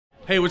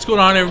Hey, what's going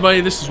on, everybody?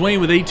 This is Wayne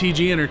with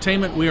ATG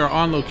Entertainment. We are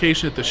on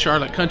location at the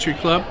Charlotte Country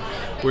Club.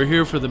 We're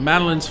here for the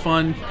Madelyn's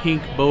Fun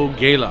Pink Bow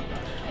Gala.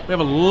 We have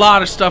a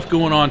lot of stuff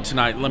going on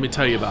tonight. Let me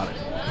tell you about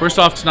it. First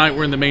off, tonight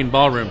we're in the main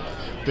ballroom.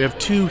 We have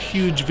two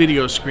huge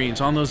video screens.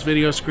 On those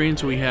video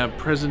screens, we have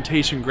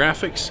presentation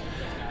graphics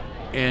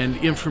and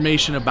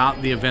information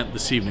about the event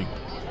this evening.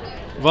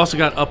 We've also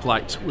got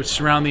uplights, which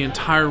surround the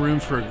entire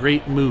room for a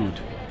great mood.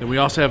 Then we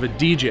also have a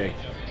DJ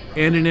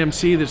and an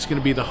MC that's going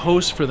to be the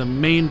host for the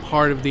main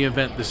part of the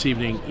event this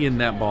evening in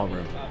that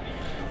ballroom.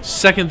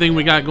 Second thing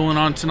we got going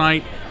on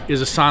tonight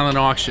is a silent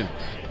auction.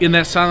 In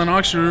that silent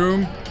auction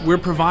room, we're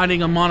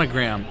providing a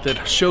monogram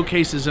that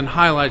showcases and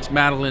highlights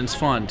Madelyn's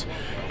Fund.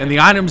 And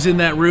the items in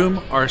that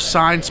room are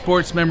signed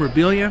sports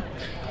memorabilia,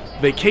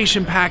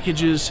 vacation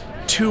packages,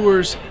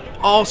 tours,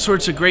 all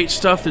sorts of great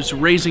stuff that's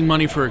raising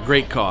money for a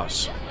great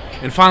cause.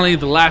 And finally,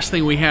 the last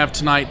thing we have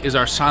tonight is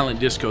our silent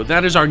disco.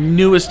 That is our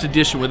newest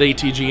addition with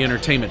ATG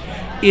Entertainment.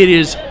 It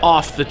is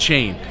off the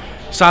chain.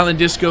 Silent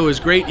disco is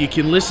great. You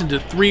can listen to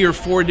 3 or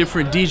 4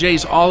 different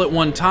DJs all at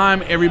one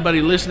time,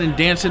 everybody listening,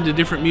 dancing to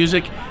different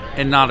music,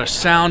 and not a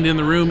sound in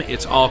the room.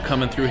 It's all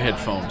coming through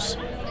headphones.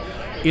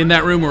 In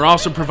that room, we're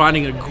also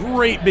providing a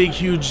great big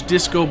huge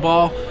disco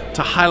ball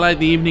to highlight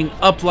the evening,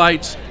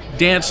 uplights,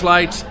 dance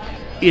lights.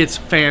 It's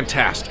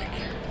fantastic.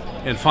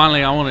 And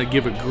finally, I want to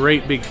give a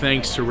great big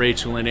thanks to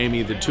Rachel and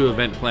Amy, the 2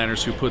 event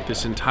planners who put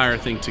this entire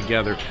thing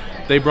together.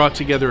 They brought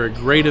together a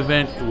great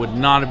event. It would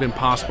not have been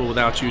possible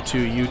without you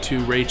two. You two,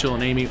 Rachel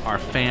and Amy, are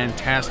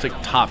fantastic,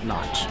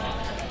 top-notch.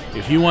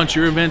 If you want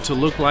your event to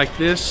look like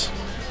this,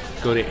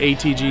 go to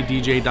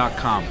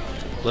atgdj.com.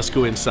 Let's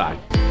go inside.